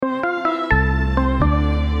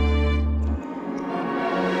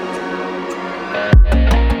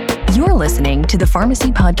listening to the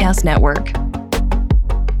Pharmacy Podcast Network.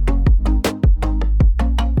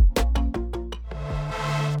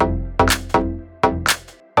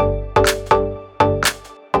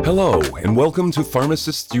 Hello, and welcome to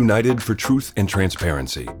Pharmacists United for Truth and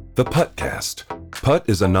Transparency, the PUTTcast. PUTT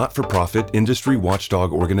is a not-for-profit industry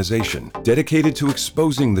watchdog organization dedicated to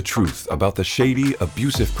exposing the truth about the shady,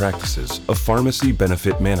 abusive practices of pharmacy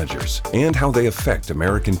benefit managers and how they affect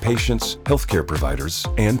American patients, healthcare providers,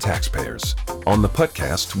 and taxpayers. On the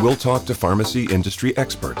PUTTcast, we'll talk to pharmacy industry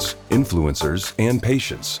experts, influencers, and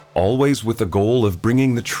patients, always with the goal of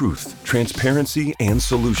bringing the truth, transparency, and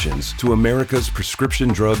solutions to America's prescription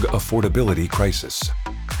drug affordability crisis.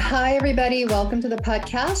 Hi, everybody. Welcome to the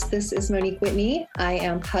PUTTcast. This is Monique Whitney. I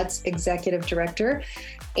am PUTT's Executive Director,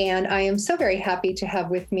 and I am so very happy to have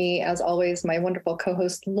with me, as always, my wonderful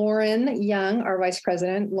co-host, Lauren Young, our Vice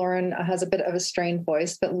President. Lauren has a bit of a strained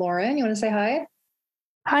voice, but Lauren, you want to say hi?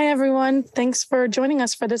 Hi, everyone. Thanks for joining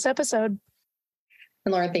us for this episode.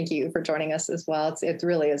 And Lauren, thank you for joining us as well. It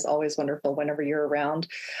really is always wonderful whenever you're around.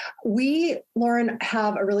 We, Lauren,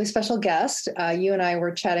 have a really special guest. You and I were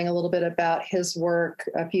chatting a little bit about his work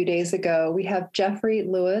a few days ago. We have Jeffrey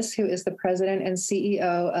Lewis, who is the president and CEO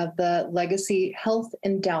of the Legacy Health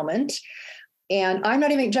Endowment. And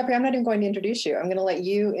Jeffrey, I'm not even going to introduce you. I'm going to let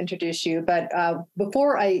you introduce you. But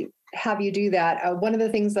before I have you do that, one of the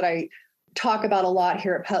things that I talk about a lot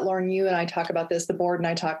here at PUTT, Lauren, you and I talk about this, the board and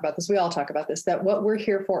I talk about this, we all talk about this, that what we're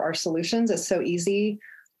here for are solutions. It's so easy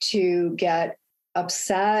to get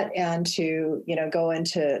upset and to, go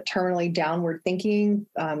into terminally downward thinking.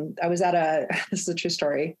 I was at this is a true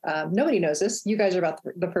story. Nobody knows this. You guys are about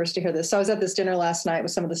the first to hear this. So I was at this dinner last night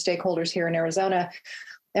with some of the stakeholders here in Arizona,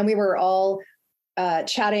 and we were all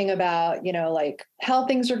chatting about, like how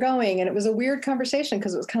things are going. And it was a weird conversation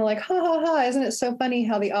because it was kind of like, ha, ha, ha, isn't it so funny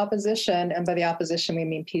how the opposition, and by the opposition, we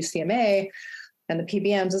mean PCMA and the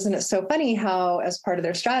PBMs, isn't it so funny how, as part of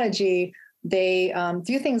their strategy, they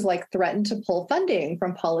do things like threaten to pull funding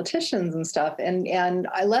from politicians and stuff. And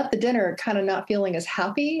I left the dinner kind of not feeling as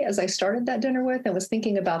happy as I started that dinner with, and was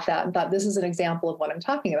thinking about that and thought, this is an example of what I'm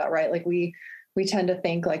talking about, right? Like we tend to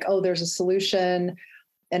think like, oh, there's a solution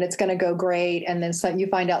and it's going to go great. And then you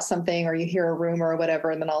find out something, or you hear a rumor or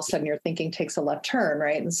whatever, and then all of a sudden your thinking takes a left turn,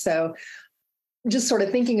 right? And so just sort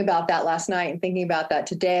of thinking about that last night and thinking about that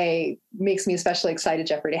today makes me especially excited,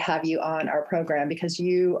 Jeffrey, to have you on our program, because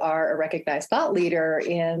you are a recognized thought leader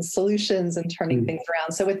in solutions and turning things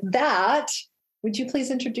around. So with that, would you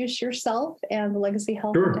please introduce yourself and the Legacy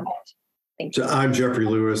Health Endowment? Thank you. So I'm Jeffrey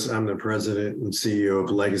Lewis. I'm the president and CEO of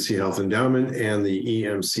Legacy Health Endowment and the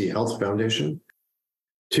EMC Health Foundation,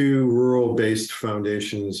 two rural-based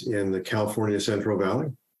foundations in the California Central Valley.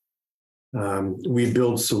 We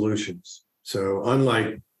build solutions. So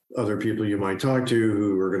unlike other people you might talk to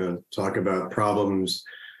who are going to talk about problems,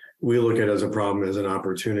 we look at it as a problem, as an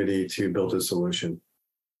opportunity to build a solution.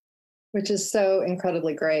 Which is so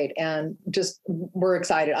incredibly great. And we're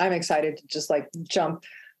excited. I'm excited to just jump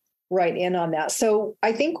right in on that. So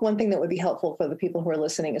I think one thing that would be helpful for the people who are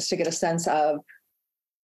listening is to get a sense of,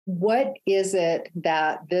 what is it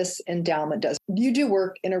that this endowment does? You do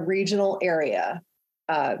work in a regional area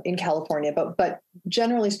in California, but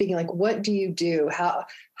generally speaking, what do you do?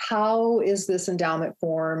 How is this endowment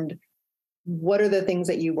formed? What are the things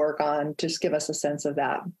that you work on? Just give us a sense of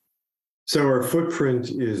that. So our footprint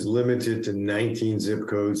is limited to 19 zip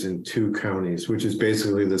codes in 2 counties, which is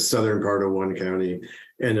basically the southern part of one county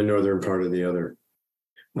and the northern part of the other.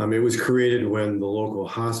 It was created when the local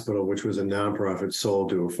hospital, which was a nonprofit, sold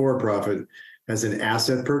to a for-profit as an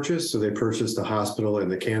asset purchase. So they purchased the hospital and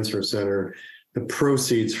the cancer center. The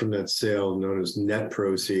proceeds from that sale, known as net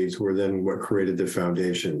proceeds, were then what created the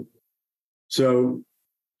foundation. So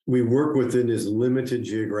we work within this limited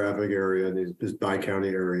geographic area, this bi-county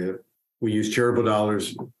area. We use charitable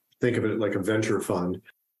dollars, think of it like a venture fund,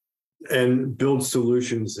 and build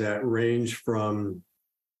solutions that range from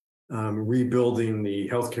rebuilding the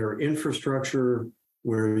healthcare infrastructure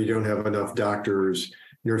where you don't have enough doctors,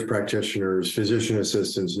 nurse practitioners, physician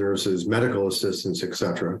assistants, nurses, medical assistants, et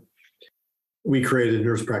cetera. We created a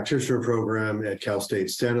nurse practitioner program at Cal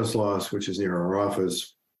State Stanislaus, which is near our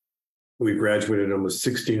office. We graduated almost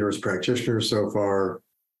 60 nurse practitioners so far.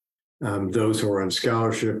 Those who are on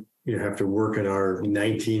scholarship, have to work in our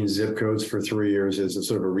 19 zip codes for 3 years as a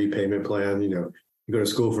sort of a repayment plan. You go to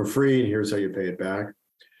school for free, and here's how you pay it back.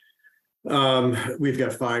 We've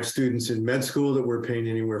got 5 students in med school that we're paying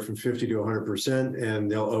anywhere from 50 to 100%,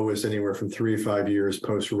 and they'll owe us anywhere from 3 to 5 years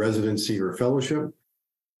post-residency or fellowship.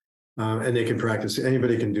 And they can practice.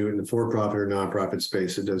 Anybody can do it in the for-profit or nonprofit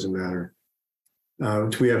space. It doesn't matter.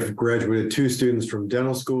 We have graduated 2 students from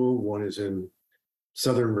dental school. One is in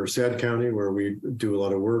Southern Merced County, where we do a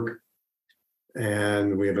lot of work.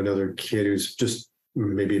 And we have another kid who's just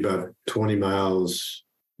maybe about 20 miles,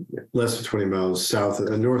 less than 20 miles south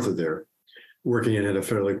and north of there, working in a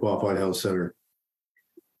federally qualified health center.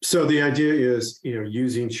 So the idea is,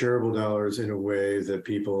 using charitable dollars in a way that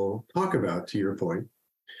people talk about, to your point,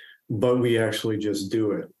 but we actually just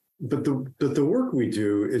do it. But the work we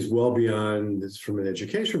do is well beyond this. From an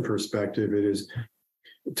education perspective, it is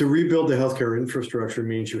to rebuild the healthcare infrastructure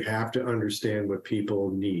means you have to understand what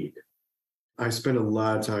people need. I spend a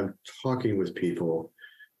lot of time talking with people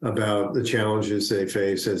about the challenges they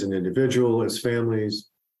face as an individual, as families.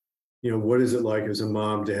 What is it like as a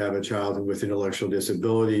mom to have a child with intellectual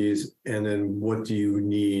disabilities? And then what do you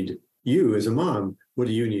need, you as a mom, what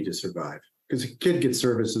do you need to survive? Because a kid gets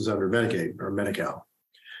services under Medicaid or Medi-Cal,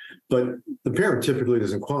 but the parent typically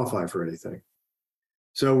doesn't qualify for anything.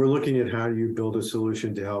 So we're looking at how do you build a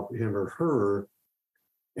solution to help him or her,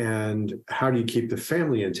 and how do you keep the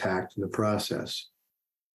family intact in the process?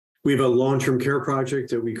 We have a long-term care project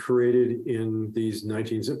that we created in these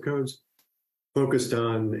 19 zip codes, focused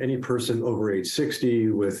on any person over age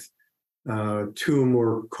 60 with 2 or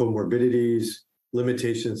more comorbidities,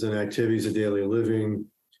 limitations in activities of daily living.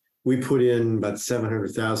 We put in about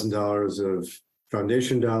 $700,000 of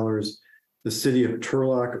foundation dollars. The city of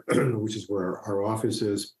Turlock, which is where our office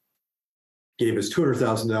is, gave us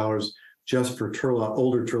 $200,000 just for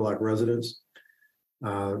older Turlock residents.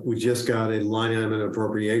 We just got a line item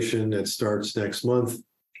appropriation that starts next month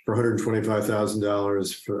for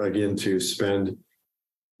 $125,000 for, again, to spend.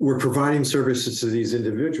 We're providing services to these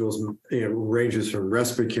individuals. It ranges from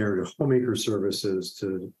respite care to homemaker services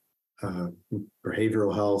to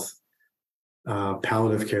behavioral health,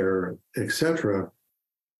 palliative care, etc.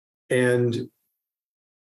 And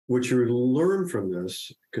what you learn from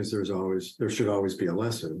this, because there should always be a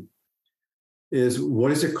lesson, is what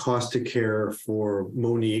does it cost to care for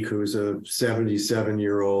Monique, who's a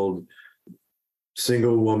 77-year-old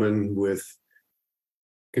single woman with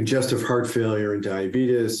congestive heart failure and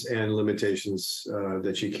diabetes and limitations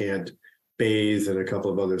that she can't bathe and a couple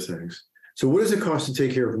of other things. So what does it cost to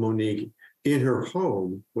take care of Monique in her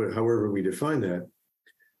home, however we define that,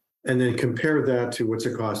 and then compare that to what's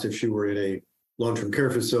it cost if she were in a long-term care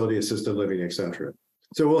facility, assisted living, et cetera.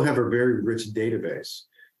 So we'll have a very rich database.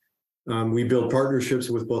 We build partnerships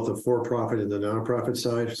with both the for-profit and the nonprofit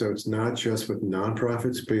side. So it's not just with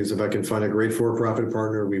nonprofits, because if I can find a great for-profit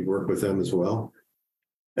partner, we work with them as well,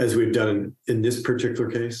 as we've done in this particular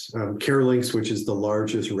case. CareLinks, which is the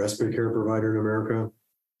largest respite care provider in America,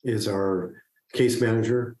 is our case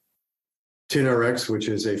manager. TinRx, which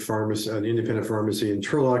is an independent pharmacy in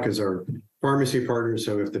Turlock, is our pharmacy partner.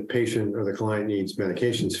 So if the patient or the client needs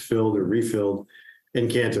medications filled or refilled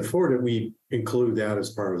and can't afford it, we include that as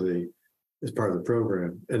part of the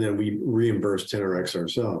program, and then we reimburse TinRx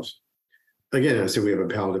ourselves. Again, I said we have a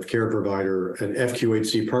palliative care provider, an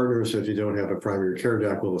FQHC partner. So if you don't have a primary care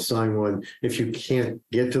doc, we'll assign one. If you can't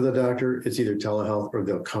get to the doctor, it's either telehealth or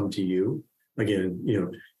they'll come to you. Again,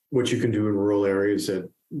 what you can do in rural areas that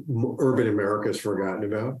urban America has forgotten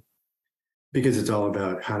about, because it's all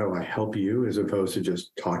about how do I help you as opposed to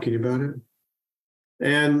just talking about it.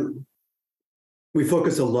 And we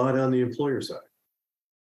focus a lot on the employer side.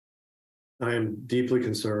 I am deeply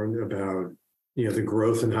concerned about the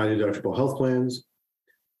growth in high deductible health plans,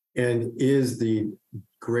 and is the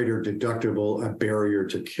greater deductible a barrier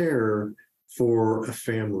to care for a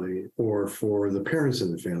family or for the parents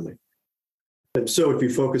in the family? And so if you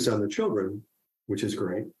focus on the children, which is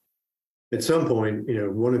great, at some point,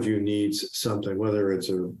 one of you needs something, whether it's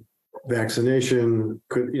a vaccination,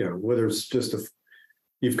 whether it's just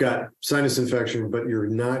you've got sinus infection, but you're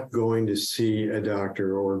not going to see a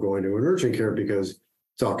doctor or going to an urgent care because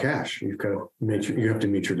it's all cash. You have to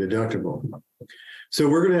meet your deductible. So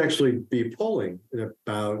we're going to actually be polling in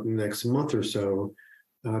about next month or so,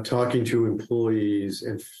 talking to employees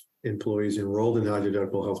enrolled in high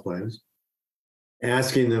deductible health plans,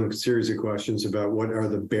 asking them a series of questions about what are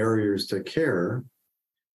the barriers to care.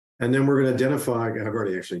 And then we're going to identify, I've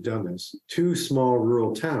already actually done this, 2 small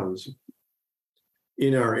rural towns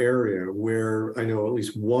in our area where I know at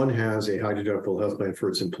least one has a high deductible health plan for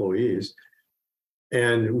its employees.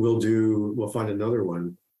 And we'll find another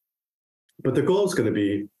one. But the goal is going to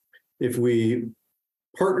be, if we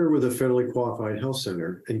partner with a federally qualified health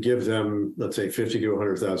center and give them, let's say, $50,000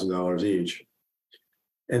 to $100,000 each,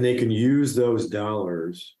 and they can use those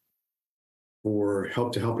dollars for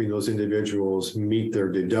helping those individuals meet their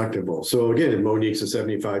deductible. So again, if Monique's a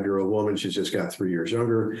 75-year-old woman, she's just got 3 years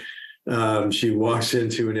younger. She walks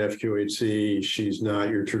into an FQHC. She's not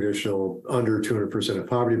your traditional under 200% of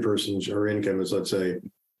poverty person. Her income is, let's say,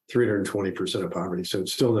 320% of poverty. So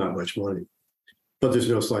it's still not much money. But there's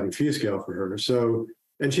no sliding fee scale for her. So,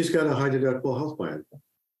 and she's got a high deductible health plan.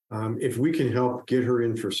 If we can help get her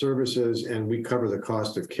in for services and we cover the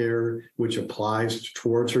cost of care, which applies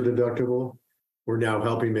towards her deductible, we're now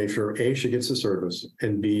helping make sure A, she gets the service,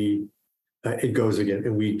 and B, it goes again,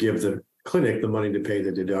 and we give the clinic the money to pay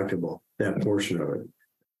the deductible, that portion of it.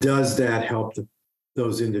 Does that help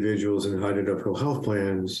those individuals in high deductible health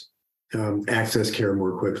plans access care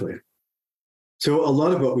more quickly? So a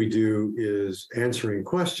lot of what we do is answering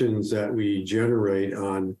questions that we generate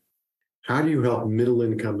on how do you help middle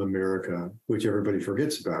income America, which everybody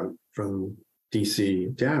forgets about from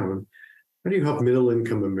DC down. How do you help middle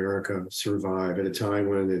income America survive at a time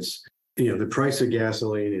when it's, the price of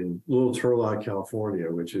gasoline in Little Turlock,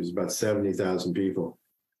 California, which is about 70,000 people,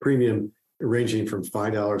 premium ranging from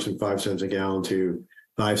 $5.05 a gallon to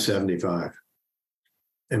 $5.75,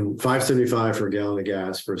 and $5.75 for a gallon of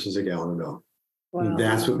gas versus a gallon of milk. Wow.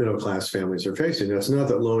 That's what middle class families are facing. That's not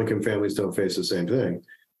that low income families don't face the same thing,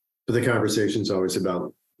 but the conversation is always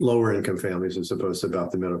about lower income families as opposed to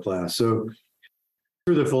about the middle class. So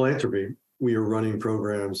through the philanthropy, we are running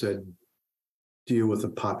programs that deal with the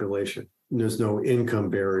population. And there's no income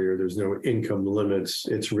barrier. There's no income limits.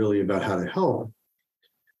 It's really about how to help.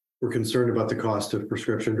 We're concerned about the cost of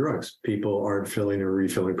prescription drugs. People aren't filling or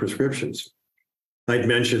refilling prescriptions. I'd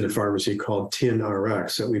mentioned a pharmacy called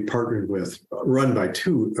TinRx that we partnered with, owned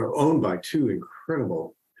by two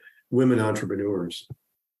incredible women entrepreneurs.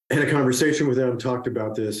 I had a conversation with them, talked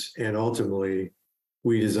about this, and ultimately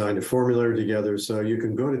we designed a formulary together. So you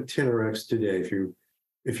can go to TinRx today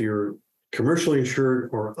if you're commercially insured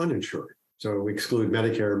or uninsured. So we exclude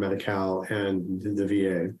Medicare, Medi-Cal, and the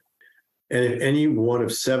VA. And if any one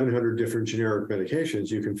of 700 different generic medications,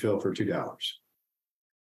 you can fill for $2.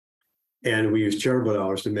 And we use charitable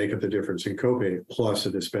dollars to make up the difference in copay plus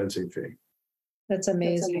a dispensing fee. That's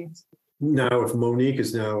amazing. Now, if Monique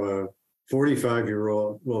is now a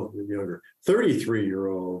 45-year-old, well, younger,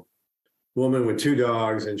 33-year-old woman with 2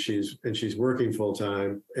 dogs, and she's working full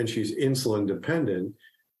time, and she's insulin dependent,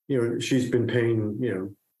 she's been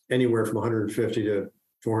paying, anywhere from $150 to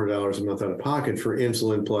 $400 a month out of pocket for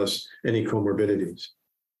insulin plus any comorbidities.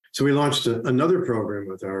 So we launched another program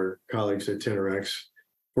with our colleagues at TinRx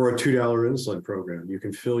for a $2 insulin program. You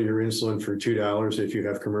can fill your insulin for $2 if you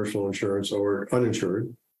have commercial insurance or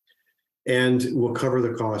uninsured. And we'll cover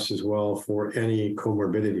the costs as well for any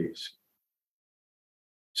comorbidities.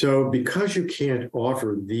 So because you can't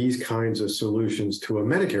offer these kinds of solutions to a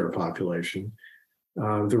Medicare population,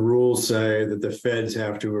 the rules say that the feds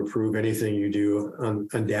have to approve anything you do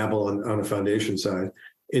and dabble on a foundation side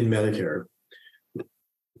in Medicare.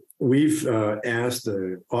 We've asked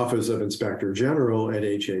the Office of Inspector General at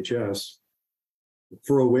HHS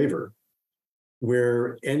for a waiver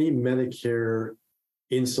where any Medicare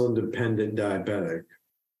insulin-dependent diabetic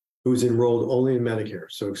who's enrolled only in Medicare,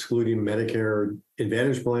 so excluding Medicare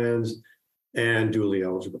Advantage plans and dually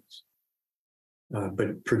eligibles,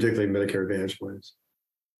 but particularly Medicare Advantage plans,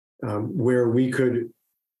 where we could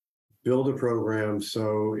build a program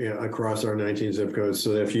across our 19 zip codes,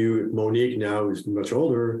 so that if Monique now who's much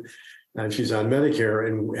older, and she's on Medicare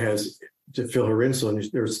and has to fill her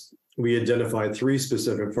insulin, we identified 3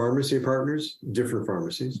 specific pharmacy partners, different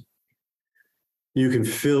pharmacies. You can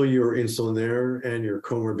fill your insulin there and your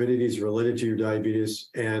comorbidities related to your diabetes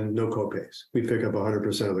and no copays. We pick up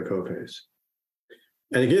 100% of the copays.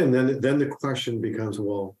 And again, then the question becomes,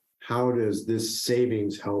 well, how does this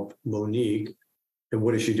savings help Monique? And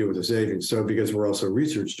what does she do with the savings? So because we're also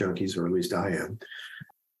research junkies, or at least I am,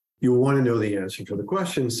 you want to know the answer to the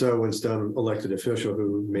question. So when some elected official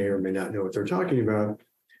who may or may not know what they're talking about,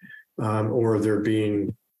 or they're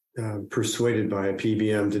being persuaded by a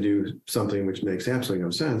PBM to do something which makes absolutely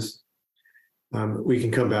no sense, we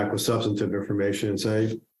can come back with substantive information and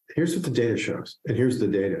say, here's what the data shows, and here's the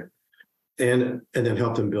data, and then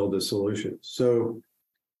help them build the solution. So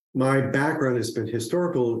my background has been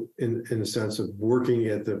historical in the sense of working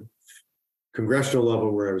at the congressional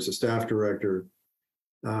level, where I was a staff director,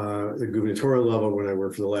 the gubernatorial level when I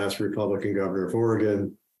worked for the last Republican governor of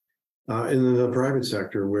Oregon, and in the private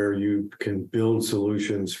sector, where you can build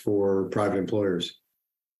solutions for private employers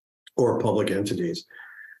or public entities.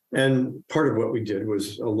 And part of what we did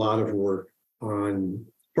was a lot of work on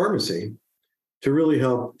pharmacy to really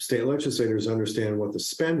help state legislators understand what the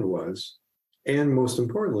spend was, and most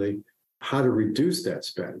importantly, how to reduce that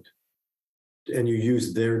spend. And you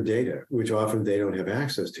use their data, which often they don't have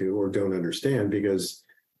access to or don't understand, because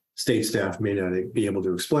state staff may not be able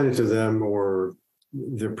to explain it to them, or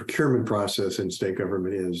the procurement process in state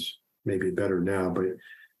government is maybe better now, but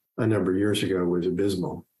a number of years ago was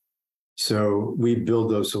abysmal. So we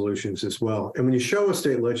build those solutions as well. And when you show a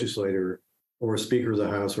state legislator or a Speaker of the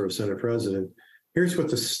House or a Senate President, here's what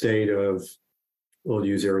the state of, we'll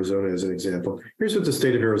use Arizona as an example. Here's what the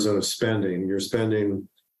state of Arizona is spending. You're spending,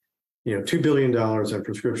 $2 billion on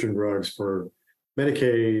prescription drugs for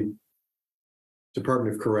Medicaid,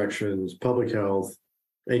 Department of Corrections, public health,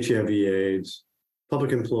 HIV/AIDS,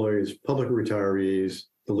 public employees, public retirees,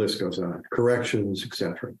 the list goes on, corrections,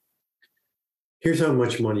 etc. Here's how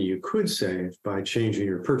much money you could save by changing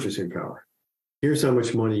your purchasing power. Here's how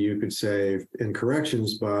much money you could save in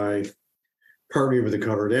corrections by partnering with a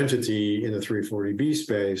covered entity in the 340B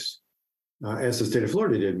space, as the state of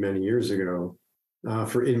Florida did many years ago,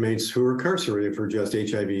 for inmates who are incarcerated for just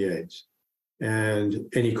HIV/AIDS and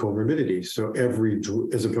any comorbidities. So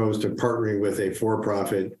as opposed to partnering with a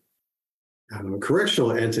for-profit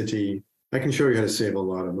correctional entity, I can show you how to save a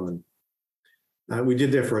lot of money. We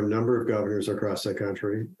did that for a number of governors across the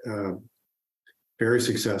country, very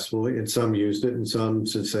successfully, and some used it and some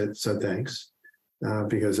said thanks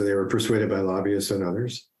because they were persuaded by lobbyists and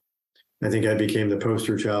others. I think I became the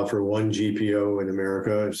poster child for one GPO in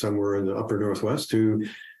America, somewhere in the upper Northwest, who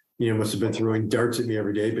must have been throwing darts at me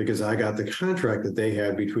every day because I got the contract that they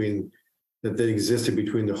had that existed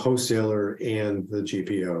between the wholesaler and the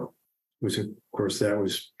GPO. Which, of course, that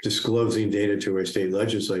was disclosing data to a state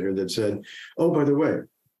legislator that said, oh, by the way,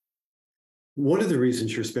 one of the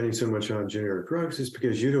reasons you're spending so much on generic drugs is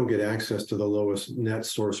because you don't get access to the lowest net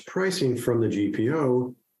source pricing from the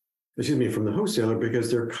GPO, from the wholesaler,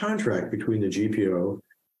 because their contract between the GPO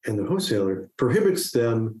and the wholesaler prohibits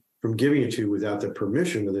them from giving it to you without the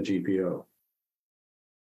permission of the GPO.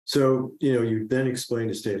 So, you then explain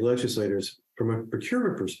to state legislators from a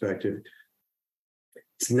procurement perspective,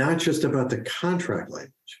 it's not just about the contract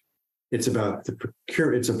language. It's about the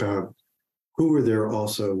procurement. It's about who are they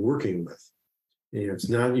also working with. It's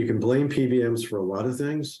not, you can blame PBMs for a lot of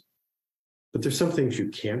things, but there's some things you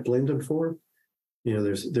can't blame them for.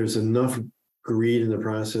 There's enough greed in the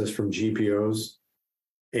process from GPOs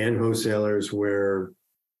and wholesalers where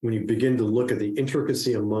when you begin to look at the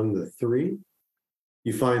intricacy among the three,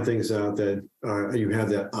 you find things out that you have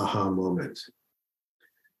that aha moment.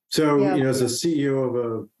 So, as a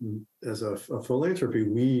CEO of a philanthropy,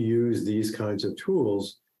 we use these kinds of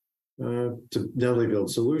tools to not only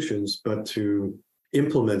build solutions, but to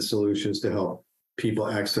implement solutions to help people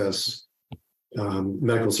access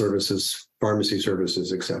medical services, pharmacy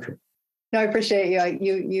services, et cetera. No, I appreciate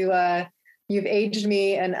you. You've aged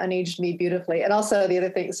me and unaged me beautifully. And also the other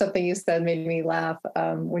thing, something you said made me laugh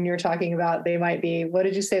when you were talking about what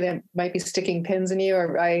did you say, they might be sticking pins in you?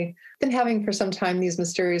 Or I've been having for some time these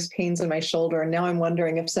mysterious pains in my shoulder. And now I'm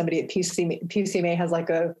wondering if somebody at PCMA has like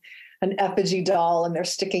an effigy doll and they're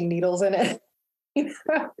sticking needles in it. The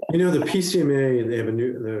PCMA, they have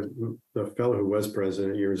the fellow who was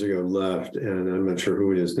president years ago left, and I'm not sure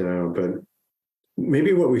who it is now, but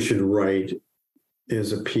maybe what we should write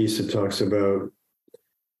is a piece that talks about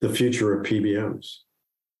the future of PBMs.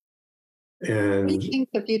 And what do you think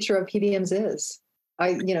the future of PBMs is?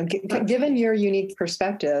 Given your unique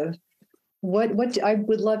perspective, what I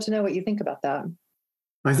would love to know what you think about that.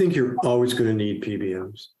 I think you're always going to need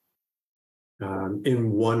PBMs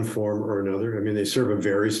in one form or another. I mean, they serve a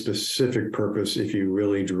very specific purpose if you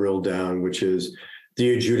really drill down, which is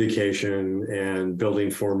the adjudication and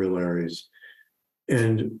building formularies.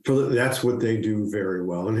 And that's what they do very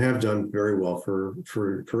well and have done very well for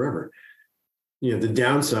forever. The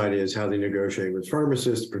downside is how they negotiate with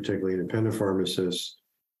pharmacists, particularly independent pharmacists,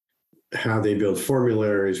 how they build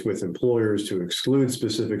formularies with employers to exclude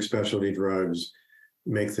specific specialty drugs,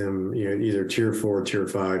 make them either tier 4, tier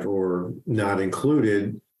 5, or not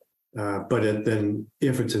included. Then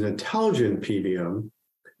if it's an intelligent PBM,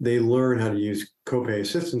 they learn how to use copay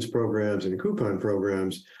assistance programs and coupon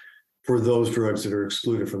programs for those drugs that are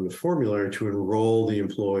excluded from the formulary to enroll the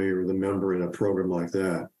employee or the member in a program like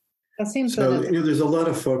that. That seems so. There's a lot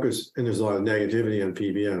of focus and there's a lot of negativity on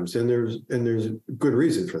PBMs, and there's good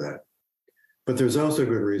reason for that. But there's also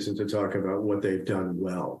good reason to talk about what they've done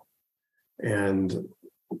well, and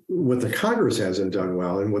what the Congress hasn't done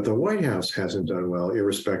well, and what the White House hasn't done well,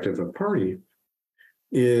 irrespective of party,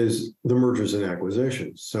 is the mergers and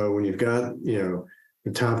acquisitions. So when you've got the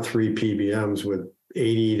top 3 PBMs with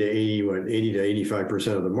 80 to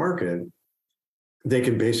 85% of the market, they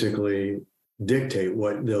can basically dictate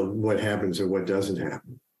what happens and what doesn't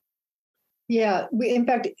happen. Yeah, in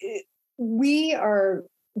fact, we are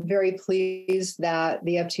very pleased that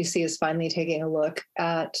the FTC is finally taking a look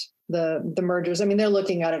at the mergers. I mean, they're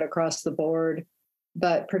looking at it across the board,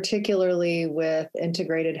 but particularly with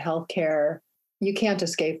integrated healthcare, you can't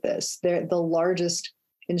escape this. The largest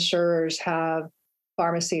insurers have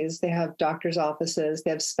pharmacies, they have doctors' offices,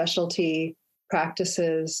 they have specialty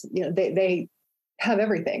practices. They have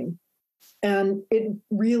everything, and it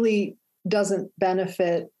really doesn't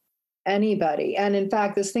benefit anybody. And in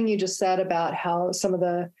fact, this thing you just said about how some of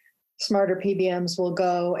the smarter PBMs will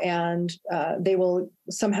go and they will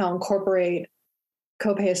somehow incorporate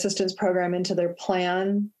copay assistance program into their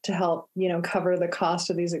plan to help, cover the cost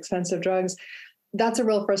of these expensive drugs. That's a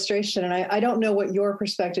real frustration. And I don't know what your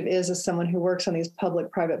perspective is as someone who works on these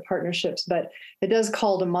public-private partnerships, but it does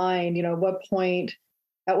call to mind, at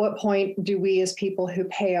what point do we as people who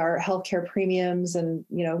pay our healthcare premiums and,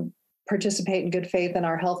 participate in good faith in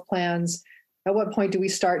our health plans, at what point do we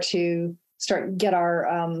start get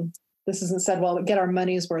our, this isn't said well, but get our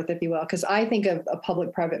money's worth, if you will? Because I think of a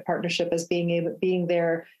public-private partnership as being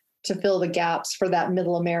there to fill the gaps for that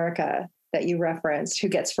middle America that you referenced, who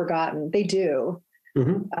gets forgotten. They do.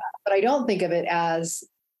 Mm-hmm. But I don't think of it as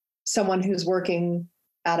someone who's working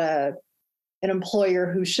at an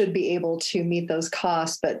employer who should be able to meet those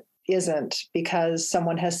costs, but isn't, because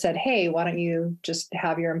someone has said, hey, why don't you just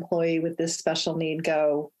have your employee with this special need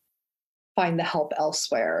go find the help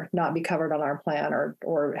elsewhere, not be covered on our plan,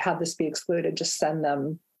 or have this be excluded, just send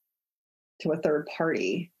them to a third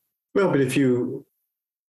party. Well, but if you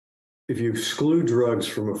exclude drugs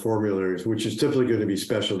from a formulary, which is typically going to be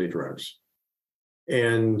specialty drugs,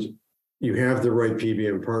 and you have the right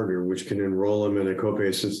PBM partner, which can enroll them in a copay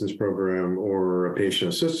assistance program or a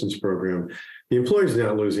patient assistance program, the employer's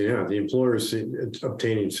not losing out. The employer is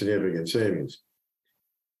obtaining significant savings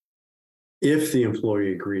if the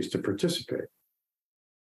employee agrees to participate,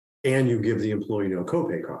 and you give the employee no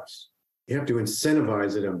copay costs. You have to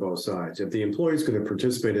incentivize it on both sides. If the employee is going to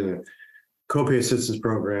participate in a copay assistance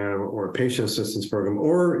program or a patient assistance program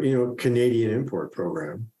or Canadian import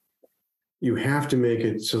program, you have to make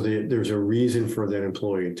it so that there's a reason for that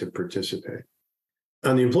employee to participate.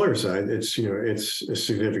 On the employer side, it's a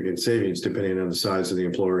significant savings depending on the size of the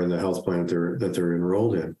employer and the health plan that they're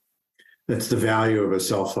enrolled in. That's the value of a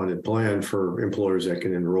self-funded plan for employers that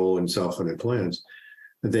can enroll in self-funded plans,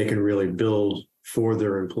 that they can really build for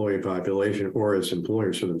their employee population or as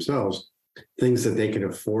employers for themselves, things that they can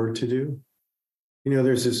afford to do.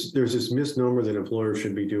 There's this misnomer that employers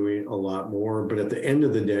should be doing a lot more, but at the end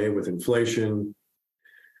of the day, with inflation,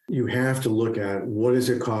 you have to look at what does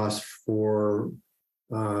it cost for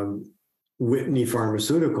Whitney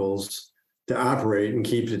Pharmaceuticals to operate and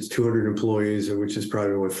keep its 200 employees, which is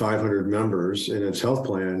probably 500 members in its health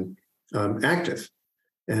plan, active.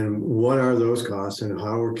 And what are those costs, and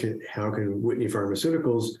how can Whitney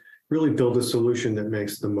Pharmaceuticals really build a solution that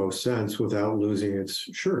makes the most sense without losing its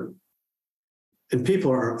shirt? And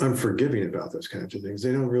people are unforgiving about those kinds of things.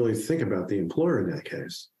 They don't really think about the employer in that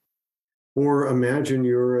case. Or imagine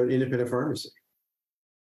you're an independent pharmacy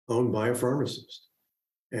owned by a pharmacist,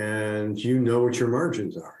 and you know what your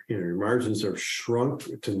margins are. Your margins are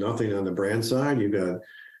shrunk to nothing on the brand side.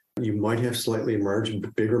 You might have slightly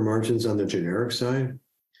bigger margins on the generic side.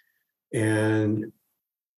 And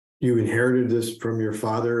you inherited this from your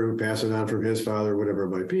father, who passed it on from his father, whatever it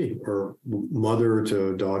might be, or mother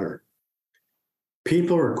to daughter.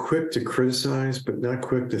 People are quick to criticize, but not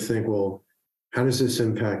quick to think, well, how does this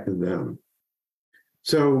impact them?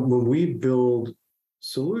 So when we build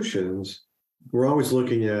solutions, we're always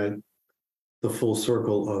looking at the full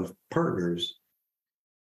circle of partners.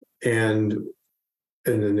 And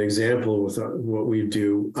an example with what we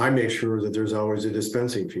do, I make sure that there's always a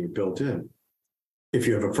dispensing fee built in. If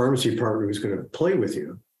you have a pharmacy partner who's going to play with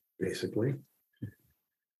you, basically,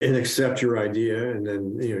 and accept your idea, and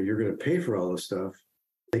then you're going to pay for all this stuff,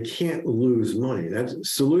 they can't lose money.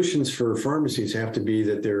 Solutions for pharmacies have to be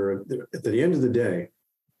that they're at the end of the day,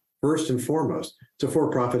 first and foremost, it's a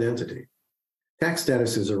for-profit entity. Tax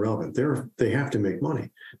status is irrelevant. They have to make money,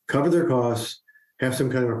 cover their costs, have some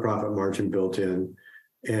kind of a profit margin built in.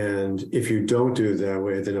 And if you don't do it that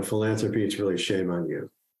way, then a philanthropy, it's really shame on you.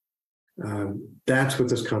 That's what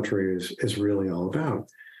this country is really all about.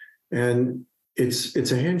 And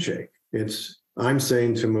it's a handshake. I'm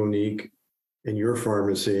saying to Monique in your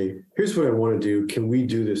pharmacy, here's what I want to do. Can we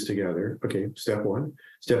do this together? Okay, step one.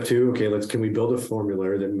 Step two, okay, can we build a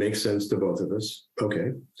formulary that makes sense to both of us?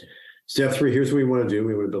 Okay. Step three, here's what we want to do.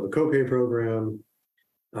 We want to build a copay program.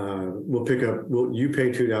 You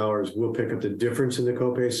pay $2, we'll pick up the difference in the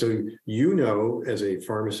copay. So as a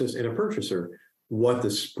pharmacist and a purchaser, what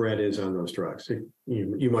the spread is on those drugs.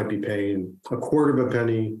 You might be paying a quarter of a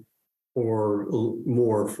penny or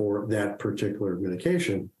more for that particular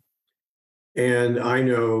medication. And I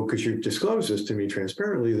know, because you've disclosed this to me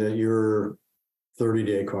transparently, that your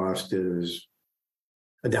 30-day cost is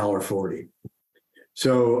 $1.40.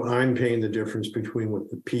 So I'm paying the difference between what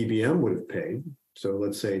the PBM would have paid. So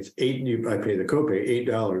let's say it's I pay the copay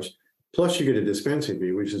 $8, plus you get a dispensing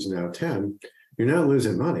fee, which is now $10. You're not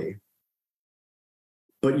losing money,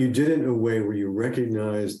 but you did it in a way where you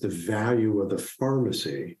recognize the value of the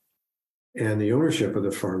pharmacy and the ownership of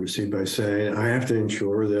the pharmacy by saying, I have to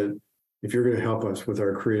ensure that if you're going to help us with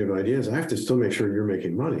our creative ideas, I have to still make sure you're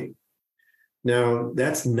making money. Now,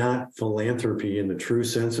 that's not philanthropy in the true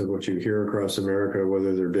sense of what you hear across America,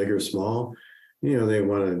 whether they're big or small. They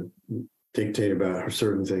want to dictate about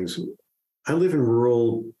certain things. I live in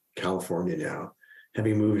rural California now,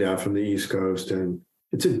 having moved out from the East Coast, and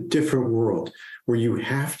it's a different world where you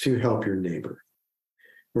have to help your neighbor,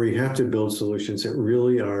 where you have to build solutions that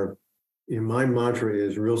really are, my mantra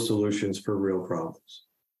is real solutions for real problems.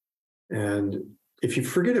 And if you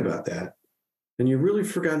forget about that, then you've really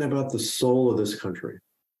forgotten about the soul of this country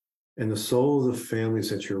and the soul of the families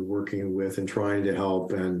that you're working with and trying to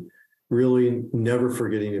help, and really never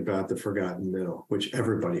forgetting about the forgotten middle, which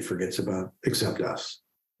everybody forgets about except us.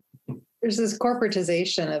 There's this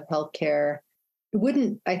corporatization of healthcare. It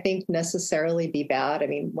wouldn't, I think, necessarily be bad. I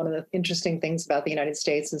mean, one of the interesting things about the United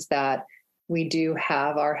States is that we do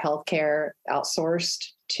have our healthcare outsourced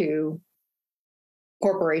to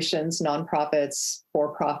corporations, nonprofits,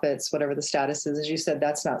 for-profits, whatever the status is. As you said,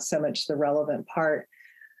 that's not so much the relevant part.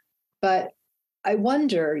 But I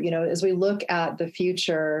wonder, as we look at the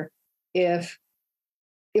future, if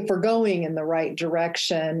we're going in the right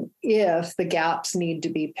direction, if the gaps need to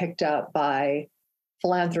be picked up by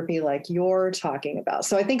philanthropy like you're talking about.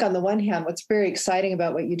 So I think on the one hand, what's very exciting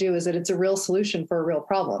about what you do is that it's a real solution for a real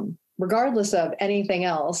problem. Regardless of anything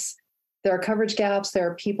else, there are coverage gaps. There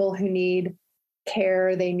are people who need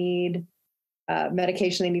care, they need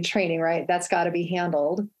medication, they need training, right? That's got to be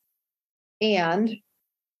handled. And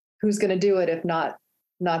who's going to do it if not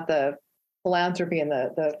the philanthropy and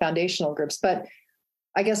the foundational groups? But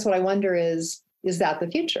I guess what I wonder is that the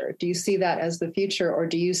future? Do you see that as the future, or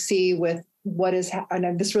do you see with what is,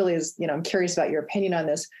 and this really is, I'm curious about your opinion on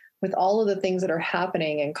this, with all of the things that are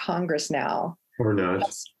happening in Congress now? Or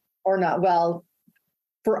not. Well,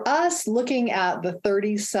 for us, looking at the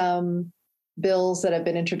 30-some bills that have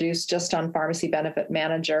been introduced just on pharmacy benefit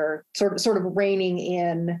manager, sort of reining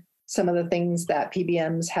in some of the things that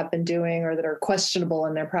PBMs have been doing or that are questionable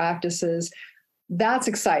in their practices, that's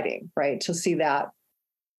exciting, right? To see that.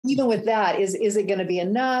 Even with that, is it going to be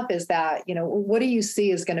enough? Is that, what do you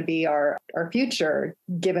see is going to be our future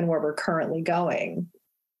given where we're currently going?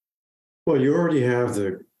 Well, you already have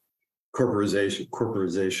the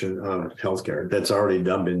corporatization of healthcare that's already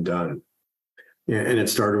been done. Yeah, and it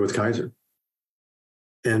started with Kaiser.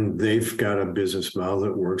 And they've got a business model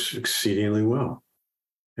that works exceedingly well.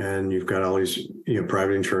 And you've got all these,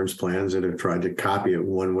 private insurance plans that have tried to copy it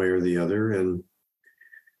one way or the other. And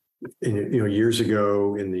years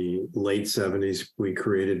ago in the late 70s, we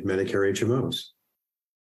created Medicare HMOs.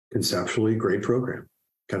 Conceptually, great program,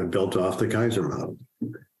 kind of built off the Kaiser model,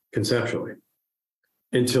 conceptually.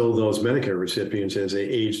 Until those Medicare recipients, as they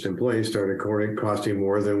aged in place, started costing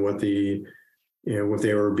more than what what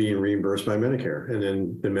they were being reimbursed by Medicare. And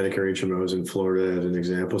then the Medicare HMOs in Florida, as an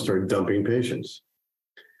example, started dumping patients.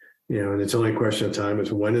 And it's only a question of time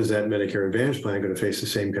is when is that Medicare Advantage plan going to face the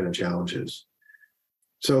same kind of challenges?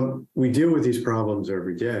 So we deal with these problems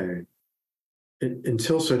every day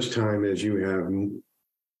until such time as you have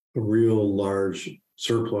a real large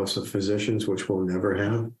surplus of physicians, which we'll never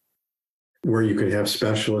have, where you can have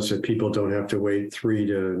specialists that people don't have to wait 3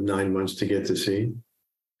 to 9 months to get to see.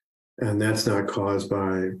 And that's not caused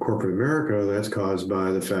by corporate America. That's caused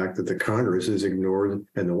by the fact that the Congress is ignored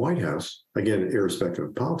and the White House, again, irrespective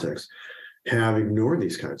of politics, have ignored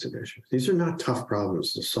these kinds of issues. These are not tough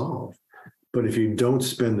problems to solve. But if you don't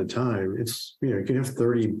spend the time, it's, you can have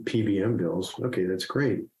 30 PBM bills. Okay, that's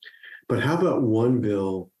great. But how about one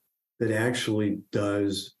bill that actually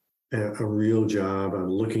does a real job on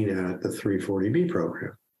looking at the 340B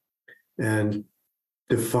program and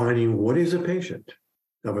defining what is a patient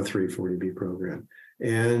of a 340B program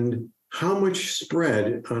and how much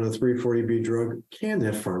spread on a 340B drug can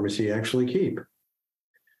that pharmacy actually keep?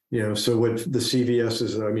 So what the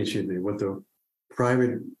CVS's, what the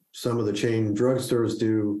private, some of the chain drugstores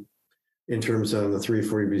do in terms on the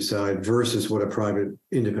 340B side versus what a private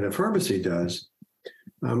independent pharmacy does.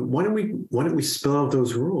 Why don't we spell out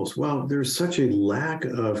those rules? Well, there's such a lack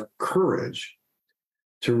of courage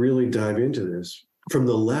to really dive into this from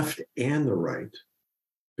the left and the right,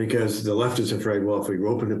 because the left is afraid, well, if we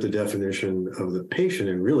open up the definition of the patient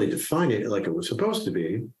and really define it like it was supposed to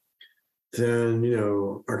be, then,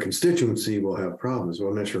 our constituency will have problems. Well,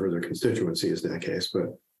 I'm not sure who their constituency is in that case,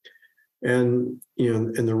 but, and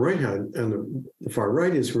the right hand and the far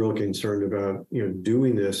right is real concerned about,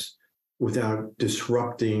 doing this without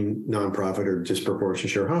disrupting nonprofit or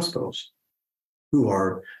disproportionate share hospitals, who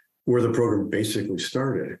are where the program basically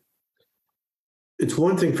started. It's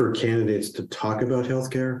one thing for candidates to talk about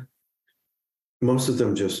healthcare. Most of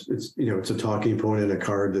them it's a talking point and a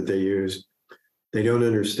card that they use. They don't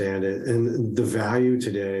understand it. And the value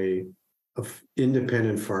today of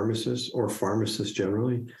independent pharmacists or pharmacists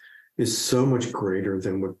generally is so much greater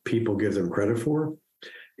than what people give them credit for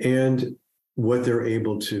and what they're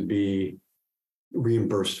able to be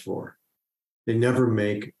reimbursed for. They never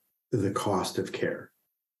make the cost of care.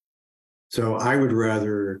 So I would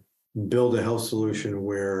rather build a health solution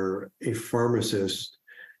where a pharmacist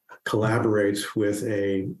collaborates with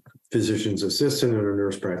a physician's assistant or a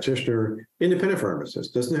nurse practitioner, independent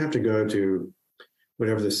pharmacist, doesn't have to go to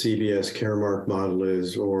whatever the CVS Caremark model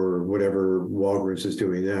is or whatever Walgreens is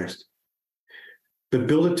doing next, but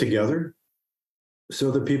build it together so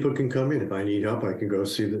that people can come in. If I need help, I can go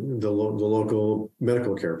see the local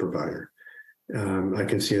medical care provider. I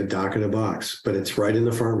can see a doc in a box, but it's right in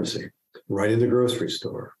the pharmacy, right in the grocery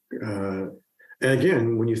store. And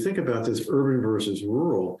again, when you think about this urban versus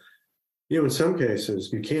rural, in some cases,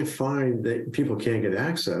 you can't find that people can't get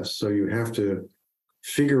access. So you have to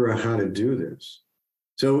figure out how to do this.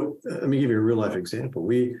 So let me give you a real life example.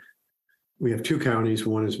 We have two counties.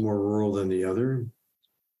 One is more rural than the other,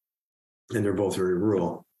 and they're both very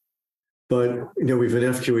rural. But, we've an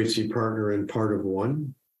FQHC partner in part of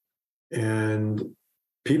one, and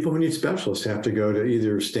people who need specialists have to go to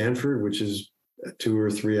either Stanford, which is a 2 or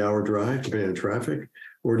 3 hour drive, depending on traffic,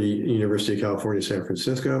 or to University of California, San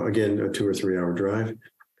Francisco, again, a 2 or 3 hour drive,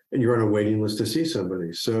 and you're on a waiting list to see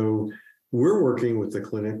somebody. So we're working with the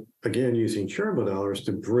clinic, again, using charitable dollars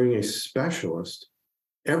to bring a specialist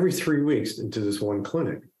every 3 weeks into this one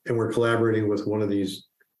clinic. And we're collaborating with one of these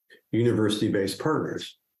university-based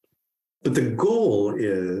partners. But the goal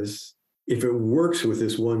is, if it works with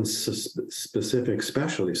this one specific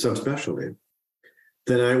subspecialty,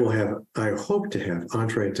 then I hope to have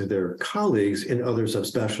entree to their colleagues in other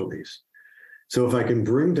subspecialties. So if I can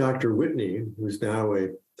bring Dr. Whitney, who's now a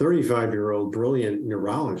 35-year-old brilliant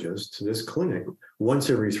neurologist, to this clinic once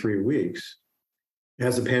every 3 weeks,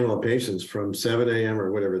 has a panel of patients from 7 a.m.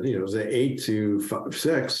 or whatever, 8 to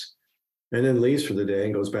 6, and then leaves for the day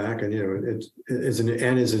and goes back, and is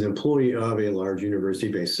an employee of a large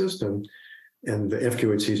university-based system, and the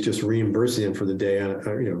FQHC is just reimbursing them for the day,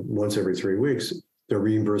 once every 3 weeks. They're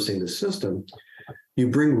reimbursing the system. You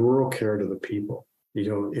bring rural care to the people,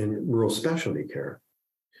 in rural specialty care.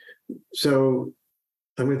 So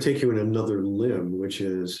I'm going to take you in another limb, which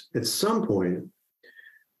is, at some point,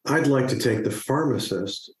 I'd like to take the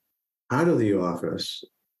pharmacist out of the office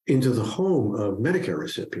into the home of Medicare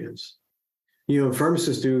recipients.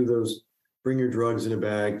 Pharmacists do those, bring your drugs in a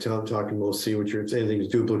bag, talking, we'll see what anything's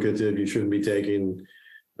duplicative, you shouldn't be taking,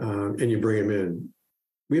 and you bring them in.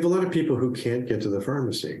 We have a lot of people who can't get to the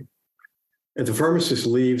pharmacy. If the pharmacist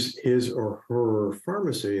leaves his or her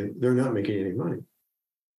pharmacy, they're not making any money.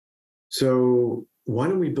 So why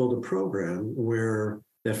don't we build a program where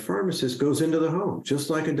that pharmacist goes into the home, just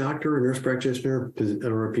like a doctor, a nurse practitioner,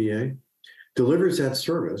 or a PA, delivers that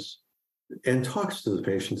service and talks to the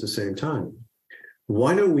patient at the same time?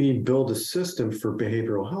 Why don't we build a system for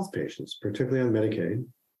behavioral health patients, particularly on Medicaid,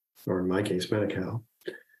 or in my case, Medi-Cal,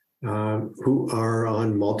 who are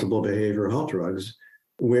on multiple behavioral health drugs,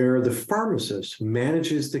 where the pharmacist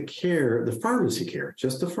manages the pharmacy care,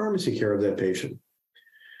 just the pharmacy care of that patient,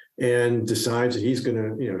 and decides that he's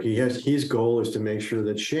going to, his goal is to make sure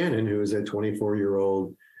that Shannon, who is a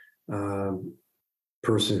 24-year-old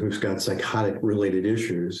person who's got psychotic related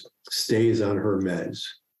issues, stays on her meds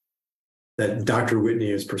that Dr.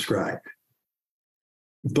 Whitney has prescribed.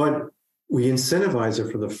 But we incentivize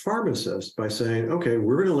it for the pharmacist by saying, okay,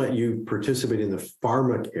 we're going to let you participate in the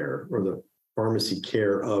pharma care or the pharmacy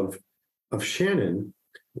care of Shannon,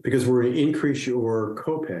 because we're going to increase your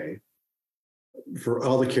copay for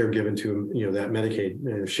all the care given to that Medicaid.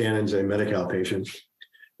 If Shannon's a Medi-Cal patient,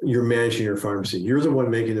 you're managing your pharmacy. You're the one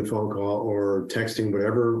making the phone call or texting,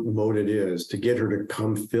 whatever mode it is, to get her to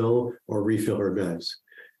come fill or refill her meds.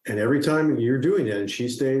 And every time you're doing that and she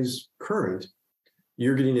stays current,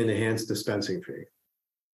 you're getting an enhanced dispensing fee.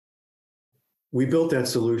 We built that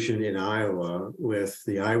solution in Iowa with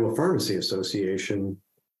the Iowa Pharmacy Association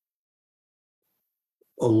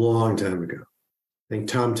a long time ago. I think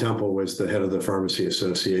Tom Temple was the head of the Pharmacy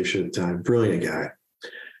Association at the time, brilliant guy.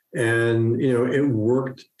 And, it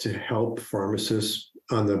worked to help pharmacists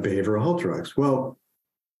on the behavioral health drugs. Well,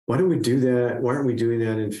 why don't we do that? Why aren't we doing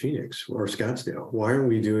that in Phoenix or Scottsdale? Why aren't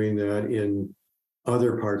we doing that in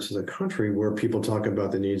other parts of the country where people talk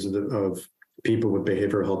about the needs of people with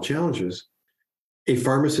behavioral health challenges? A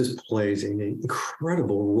pharmacist plays an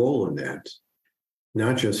incredible role in that,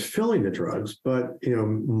 not just filling the drugs, but,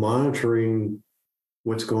 monitoring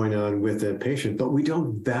what's going on with that patient. But we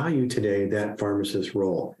don't value today that pharmacist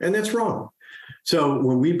role, and that's wrong. So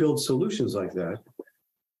when we build solutions like that,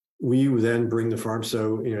 we then bring the farm.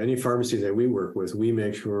 So, any pharmacy that we work with, we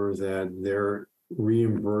make sure that they're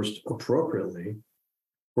reimbursed appropriately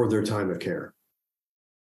for their time of care.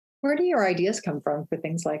 Where do your ideas come from for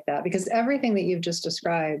things like that? Because everything that you've just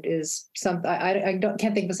described is something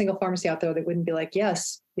can't think of a single pharmacy out there that wouldn't be like,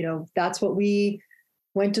 yes, that's what we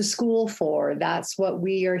went to school for. That's what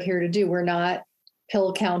we are here to do. We're not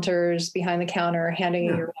pill counters behind the counter handing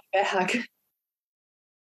you your back.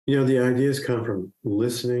 The ideas come from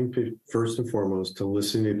listening, first and foremost, to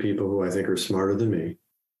listening to people who I think are smarter than me,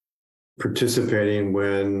 participating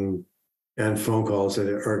and phone calls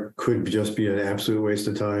that could just be an absolute waste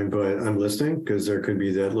of time, but I'm listening because there could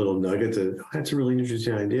be that little nugget that that's a really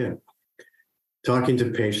interesting idea. Talking to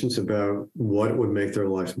patients about what would make their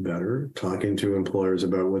lives better, talking to employers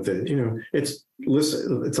about what it's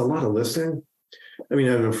a lot of listening. I mean,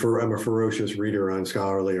 I'm a ferocious reader on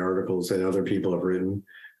scholarly articles that other people have written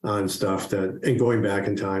on stuff and going back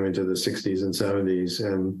in time into the 60s and 70s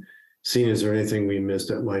and seeing, is there anything we missed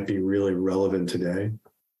that might be really relevant today?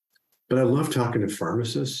 But I love talking to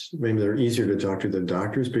pharmacists. Maybe they're easier to talk to than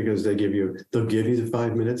doctors because they'll give you the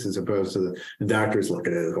 5 minutes as opposed to the doctors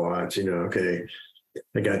looking at his watch. Okay,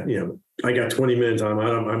 I got 20 minutes.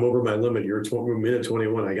 I'm over my limit. You're minute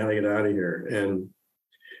 21. I got to get out of here.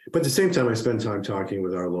 But at the same time, I spend time talking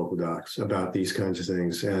with our local docs about these kinds of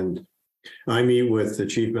things. And I meet with the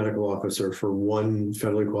chief medical officer for one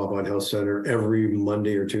federally qualified health center every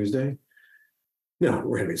Monday or Tuesday. No,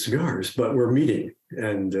 we're having cigars, but we're meeting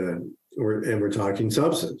and we're talking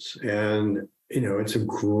substance. And, it's a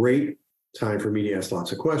great time for me to ask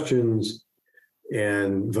lots of questions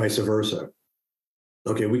and vice versa.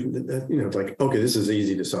 Okay, we can, it's like, okay, this is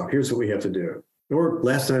easy to solve. Here's what we have to do. Or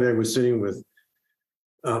last night I was sitting with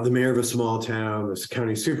the mayor of a small town, this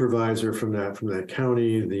county supervisor from that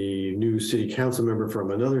county, the new city council member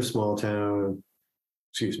from another small town,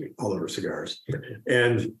 all over cigars.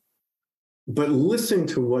 But listening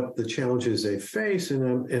to what the challenges they face,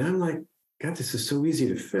 and I'm like, God, this is so easy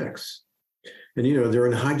to fix. And they're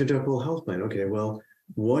in a high deductible health plan. Okay, well,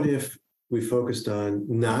 what if we focused on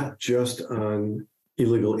not just on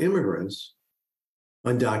illegal immigrants,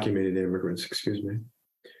 undocumented immigrants,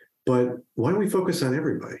 but why don't we focus on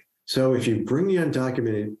everybody? So if you bring the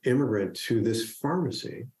undocumented immigrant to this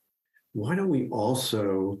pharmacy, why don't we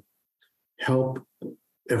also help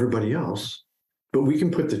everybody else? But we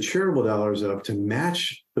can put the charitable dollars up to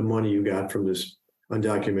match the money you got from this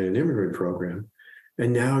undocumented immigrant program.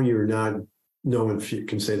 And now no one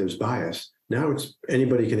can say there's bias. Now it's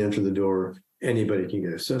anybody can enter the door, anybody can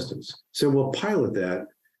get assistance. So we'll pilot that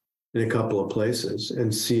in a couple of places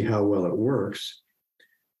and see how well it works.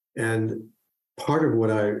 And part of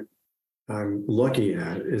what I'm lucky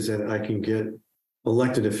at is that I can get some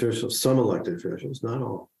elected officials, not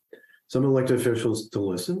all, some elected officials to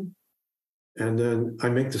listen. And then I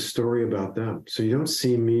make the story about them. So you don't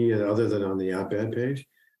see me other than on the op-ed page.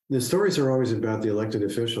 The stories are always about the elected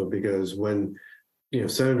official because when,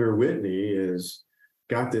 Senator Whitney is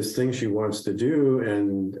got this thing she wants to do,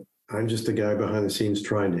 and I'm just a guy behind the scenes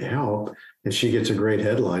trying to help, and she gets a great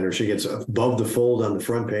headline, or she gets above the fold on the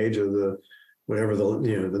front page of the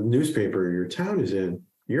newspaper your town is in.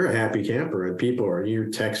 You're a happy camper, and you're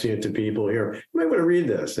texting it to people here. You might want to read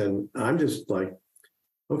this, and I'm just like,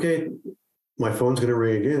 okay, my phone's going to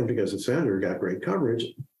ring again because the senator got great coverage.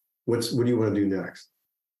 What do you want to do next?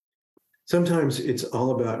 Sometimes it's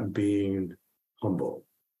all about being humble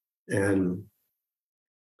and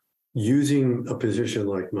using a position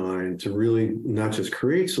like mine to really not just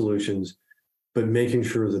create solutions, but making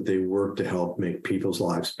sure that they work to help make people's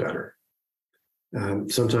lives better.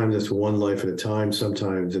 Sometimes it's one life at a time.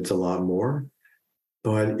 Sometimes it's a lot more,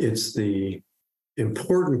 but it's the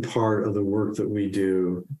important part of the work that we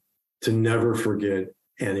do to never forget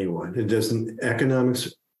anyone.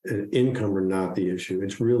 Economics and income are not the issue.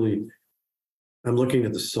 It's really, I'm looking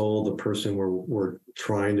at the soul, the person we're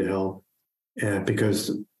trying to help, and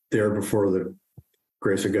because there before the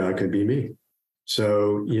grace of God could be me.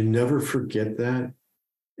 So you never forget that.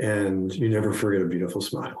 and you never forget a beautiful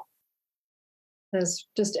smile. That's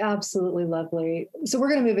just absolutely lovely. So we're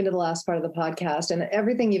going to move into the last part of the podcast, and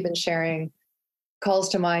everything you've been sharing calls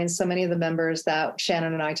to mind so many of the members that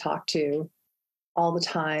Shannon and I talk to all the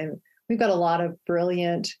time. We've got a lot of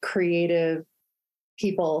brilliant, creative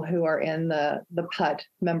people who are in the PUTT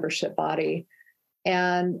membership body.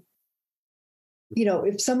 And, you know,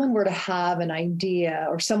 if someone were to have an idea,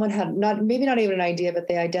 or someone had maybe not even an idea, but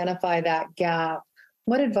they identify that gap,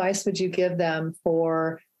 what advice would you give them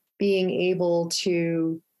for being able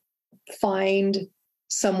to find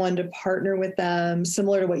someone to partner with them,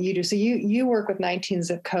 similar to what you do? So you work with 19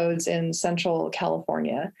 zip codes in Central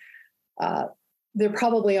California. There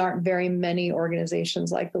probably aren't very many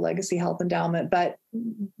organizations like the Legacy Health Endowment, but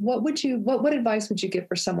what advice would you give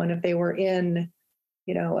for someone if they were in,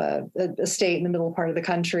 you know, a state in the middle part of the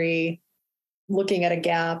country, looking at a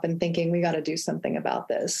gap and thinking, we got to do something about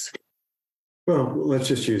this? Well, let's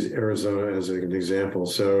just use Arizona as an example.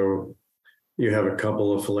 So you have a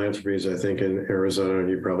couple of philanthropies, I think, in Arizona.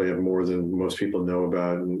 You probably have more than most people know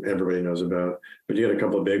about and everybody knows about, but you got a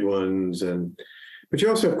couple of big ones. But you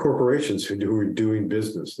also have corporations who are doing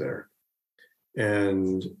business there.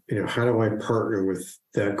 And, you know, how do I partner with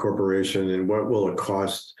that corporation, and what will it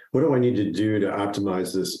cost? What do I need to do to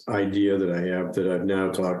optimize this idea that I have, that I've now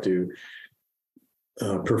talked to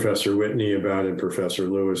Professor Whitney about, and Professor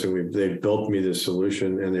Lewis, and they've built me this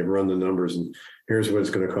solution, and they've run the numbers, and here's what it's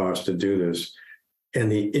going to cost to do this. And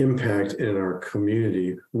the impact in our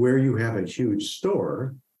community, where you have a huge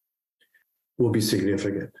store, will be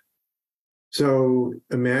significant. So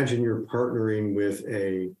imagine you're partnering with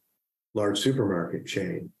a large supermarket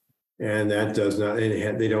chain, and that does not,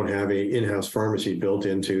 they don't have an in-house pharmacy built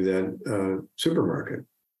into that supermarket.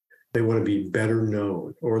 They want to be better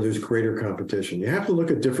known, or there's greater competition. You have to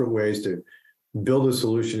look at different ways to build a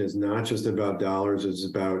solution. It's not just about dollars, it's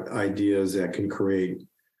about ideas that can create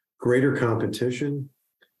greater competition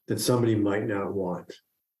that somebody might not want.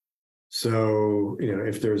 So, you know,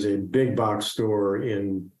 if there's a big box store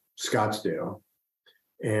in Scottsdale,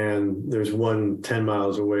 and there's one 10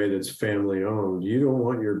 miles away that's family owned, you don't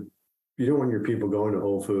want your people going to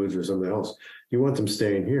Whole Foods or something else. You want them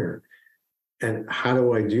staying here. And how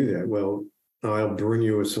do I do that? Well, I'll bring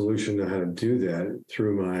you a solution to how to do that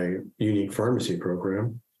through my unique pharmacy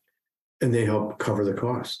program, and they help cover the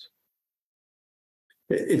cost.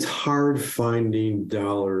 It's hard finding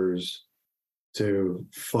dollars to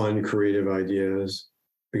fund creative ideas,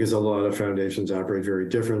 because a lot of foundations operate very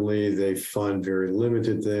differently. They fund very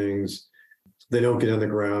limited things. They don't get on the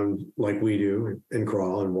ground like we do and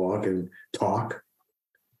crawl and walk and talk.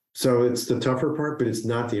 So it's the tougher part, but it's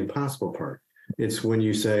not the impossible part. It's when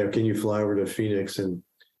you say, can you fly over to Phoenix and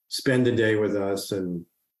spend a day with us, and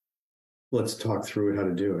let's talk through how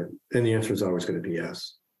to do it. And the answer is always going to be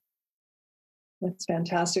yes. That's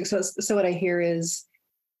fantastic. So what I hear is,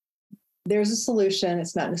 there's a solution.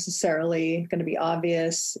 It's not necessarily going to be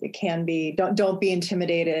obvious. It can be. Don't be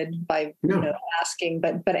intimidated by asking,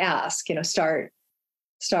 but ask. Start.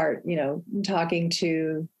 Talking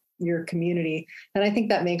to your community, and I think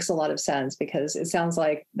that makes a lot of sense, because it sounds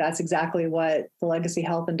like that's exactly what the Legacy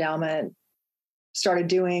Health Endowment started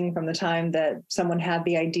doing from the time that someone had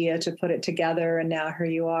the idea to put it together, and now here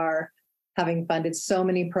you are, having funded so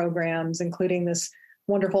many programs, including this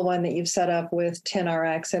wonderful one that you've set up with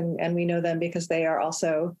 10RX, and we know them because they are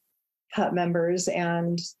also PUTT members,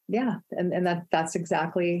 and that's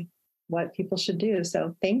exactly what people should do.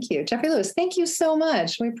 So thank you, Jeffrey Lewis. Thank you so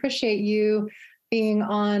much. We appreciate you being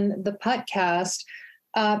on the PUTTcast.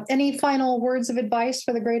 Any final words of advice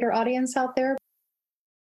for the greater audience out there?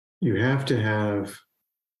 You have to have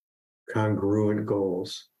congruent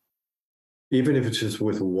goals, even if it's just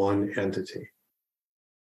with one entity.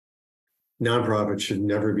 Nonprofits should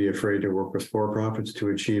never be afraid to work with for-profits to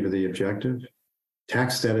achieve the objective.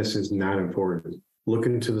 Tax status is not important. Look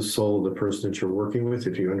into the soul of the person that you're working with,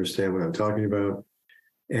 if you understand what I'm talking about,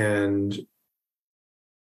 and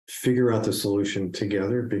figure out the solution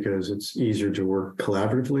together, because it's easier to work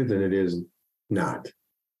collaboratively than it is not.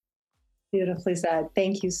 Beautifully said.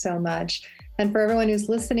 Thank you so much. And for everyone who's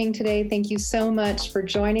listening today, thank you so much for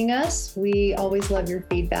joining us. We always love your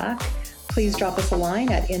feedback. Please drop us a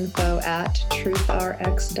line at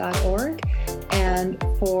info@truthrx.org. And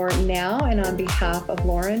for now, and on behalf of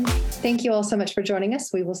Lauren, thank you all so much for joining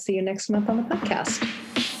us. We will see you next month on the podcast.